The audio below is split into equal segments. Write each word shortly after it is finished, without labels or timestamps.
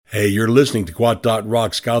Hey, you're listening to Quat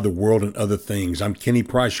Rocks, God, the World, and Other Things. I'm Kenny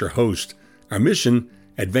Price, your host. Our mission,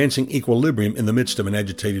 advancing equilibrium in the midst of an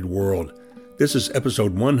agitated world. This is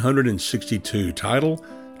episode 162, title,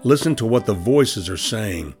 Listen to What the Voices Are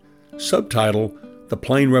Saying. Subtitle, The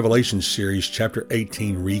Plain Revelation Series, Chapter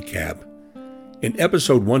 18 Recap. In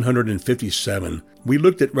episode 157, we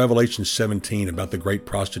looked at Revelation 17 about the great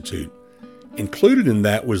prostitute. Included in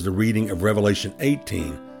that was the reading of Revelation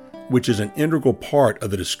 18, which is an integral part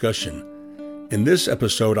of the discussion. In this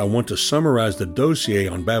episode, I want to summarize the dossier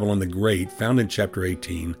on Babylon the Great found in chapter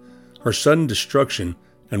 18, her sudden destruction,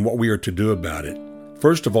 and what we are to do about it.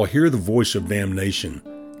 First of all, hear the voice of damnation.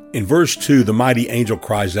 In verse 2, the mighty angel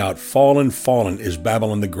cries out, "Fallen, fallen is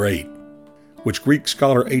Babylon the Great," which Greek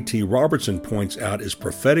scholar A.T. Robertson points out as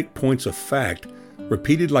prophetic points of fact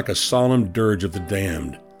repeated like a solemn dirge of the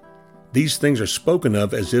damned. These things are spoken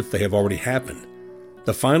of as if they have already happened.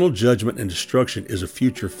 The final judgment and destruction is a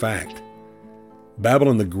future fact.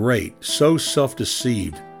 Babylon the Great, so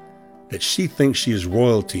self-deceived that she thinks she is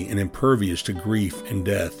royalty and impervious to grief and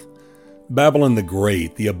death. Babylon the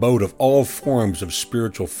Great, the abode of all forms of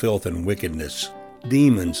spiritual filth and wickedness.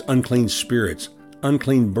 Demons, unclean spirits,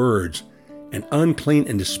 unclean birds, and unclean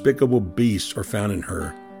and despicable beasts are found in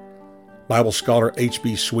her. Bible scholar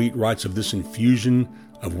H.B. Sweet writes of this infusion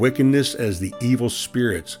of wickedness as the evil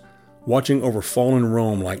spirits watching over fallen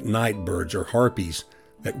Rome like night birds or harpies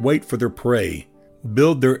that wait for their prey,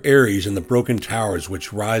 build their eyries in the broken towers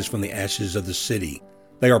which rise from the ashes of the city.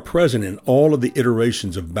 They are present in all of the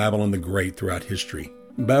iterations of Babylon the Great throughout history.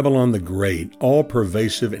 Babylon the Great,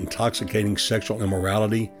 all-pervasive, intoxicating sexual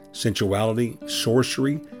immorality, sensuality,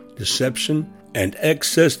 sorcery, deception, and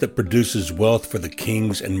excess that produces wealth for the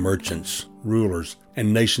kings and merchants, rulers,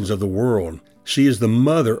 and nations of the world. She is the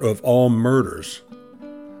mother of all murders.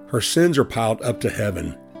 Her sins are piled up to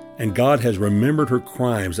heaven, and God has remembered her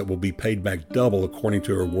crimes that will be paid back double according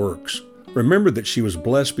to her works. Remember that she was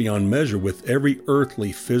blessed beyond measure with every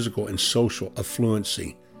earthly, physical, and social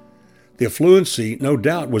affluency. The affluency, no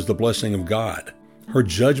doubt, was the blessing of God. Her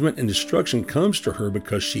judgment and destruction comes to her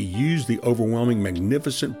because she used the overwhelming,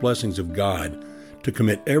 magnificent blessings of God to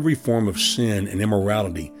commit every form of sin and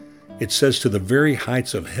immorality, it says, to the very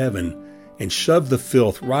heights of heaven, and shove the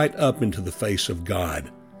filth right up into the face of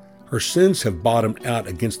God. Her sins have bottomed out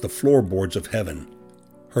against the floorboards of heaven.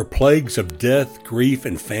 Her plagues of death, grief,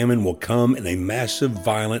 and famine will come in a massive,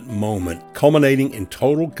 violent moment, culminating in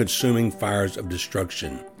total, consuming fires of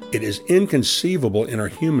destruction. It is inconceivable in our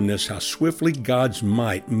humanness how swiftly God's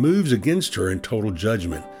might moves against her in total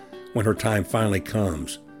judgment when her time finally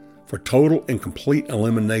comes, for total and complete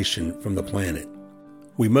elimination from the planet.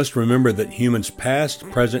 We must remember that humans past,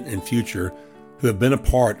 present, and future who have been a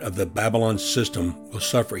part of the Babylon system will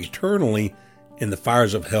suffer eternally in the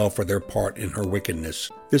fires of hell for their part in her wickedness.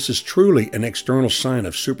 This is truly an external sign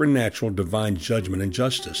of supernatural divine judgment and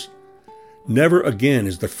justice. Never again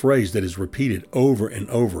is the phrase that is repeated over and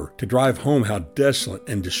over to drive home how desolate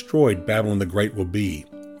and destroyed Babylon the Great will be.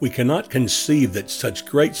 We cannot conceive that such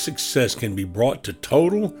great success can be brought to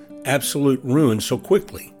total, absolute ruin so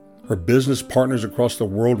quickly. Her business partners across the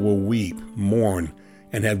world will weep, mourn,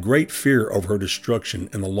 and have great fear over her destruction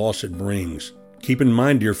and the loss it brings. Keep in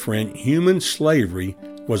mind, dear friend, human slavery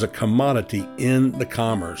was a commodity in the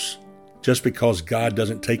commerce. Just because God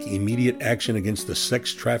doesn't take immediate action against the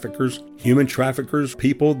sex traffickers, human traffickers,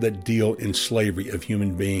 people that deal in slavery of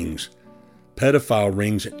human beings, pedophile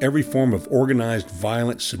rings, and every form of organized,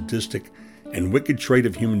 violent, sadistic, and wicked trade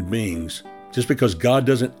of human beings, just because God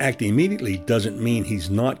doesn't act immediately doesn't mean He's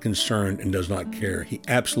not concerned and does not care. He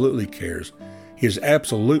absolutely cares. He is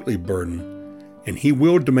absolutely burdened, and He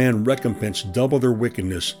will demand recompense double their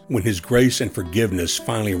wickedness when His grace and forgiveness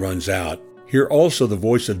finally runs out. Hear also the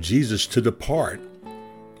voice of Jesus to depart.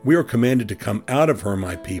 We are commanded to come out of her,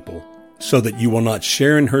 my people, so that you will not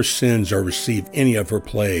share in her sins or receive any of her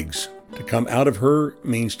plagues. To come out of her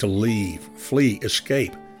means to leave, flee,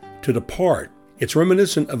 escape, to depart. It's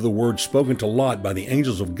reminiscent of the words spoken to Lot by the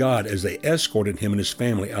angels of God as they escorted him and his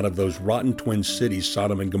family out of those rotten twin cities,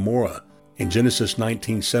 Sodom and Gomorrah. In Genesis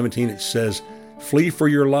 19:17 it says, "Flee for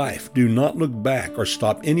your life, do not look back or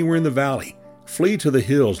stop anywhere in the valley. Flee to the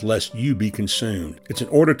hills lest you be consumed." It's in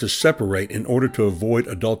order to separate, in order to avoid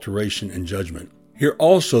adulteration and judgment. Here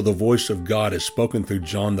also the voice of God is spoken through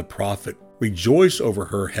John the prophet. Rejoice over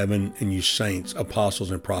her, heaven, and you saints, apostles,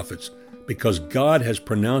 and prophets, because God has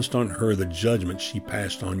pronounced on her the judgment she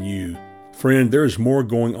passed on you. Friend, there is more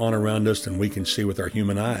going on around us than we can see with our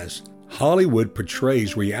human eyes. Hollywood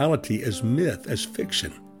portrays reality as myth, as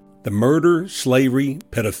fiction. The murder, slavery,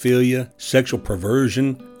 pedophilia, sexual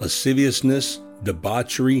perversion, lasciviousness,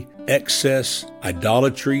 debauchery, excess,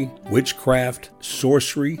 idolatry, witchcraft,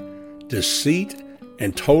 sorcery, deceit,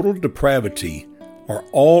 and total depravity are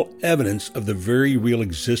all evidence of the very real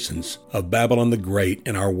existence of Babylon the Great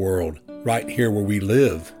in our world, right here where we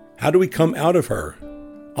live. How do we come out of her?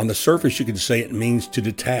 On the surface, you could say it means to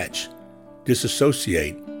detach,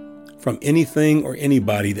 disassociate from anything or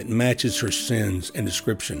anybody that matches her sins and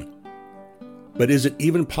description. But is it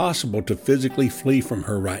even possible to physically flee from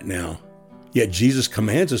her right now? Yet Jesus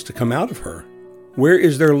commands us to come out of her. Where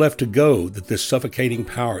is there left to go that this suffocating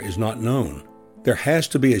power is not known? There has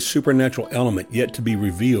to be a supernatural element yet to be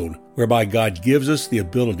revealed, whereby God gives us the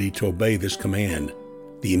ability to obey this command.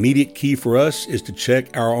 The immediate key for us is to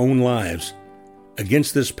check our own lives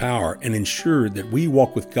against this power and ensure that we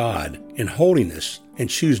walk with God in holiness and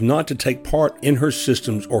choose not to take part in her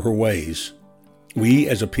systems or her ways. We,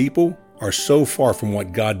 as a people, are so far from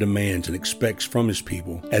what God demands and expects from His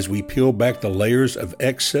people as we peel back the layers of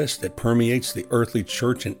excess that permeates the earthly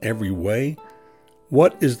church in every way.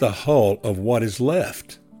 What is the hull of what is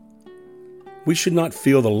left? We should not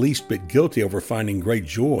feel the least bit guilty over finding great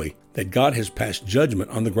joy that God has passed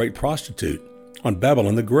judgment on the great prostitute, on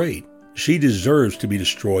Babylon the Great. She deserves to be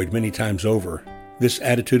destroyed many times over. This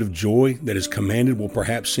attitude of joy that is commanded will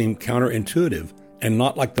perhaps seem counterintuitive and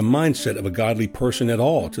not like the mindset of a godly person at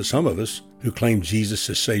all to some of us who claim Jesus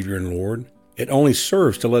as Savior and Lord. It only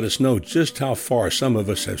serves to let us know just how far some of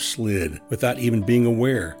us have slid without even being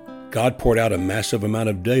aware. God poured out a massive amount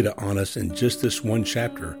of data on us in just this one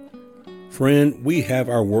chapter. Friend, we have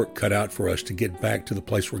our work cut out for us to get back to the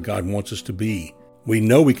place where God wants us to be. We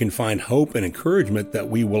know we can find hope and encouragement that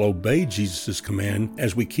we will obey Jesus' command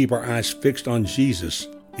as we keep our eyes fixed on Jesus,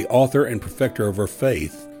 the author and perfecter of our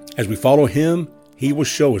faith. As we follow Him, He will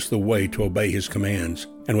show us the way to obey His commands.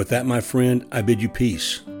 And with that, my friend, I bid you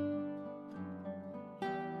peace.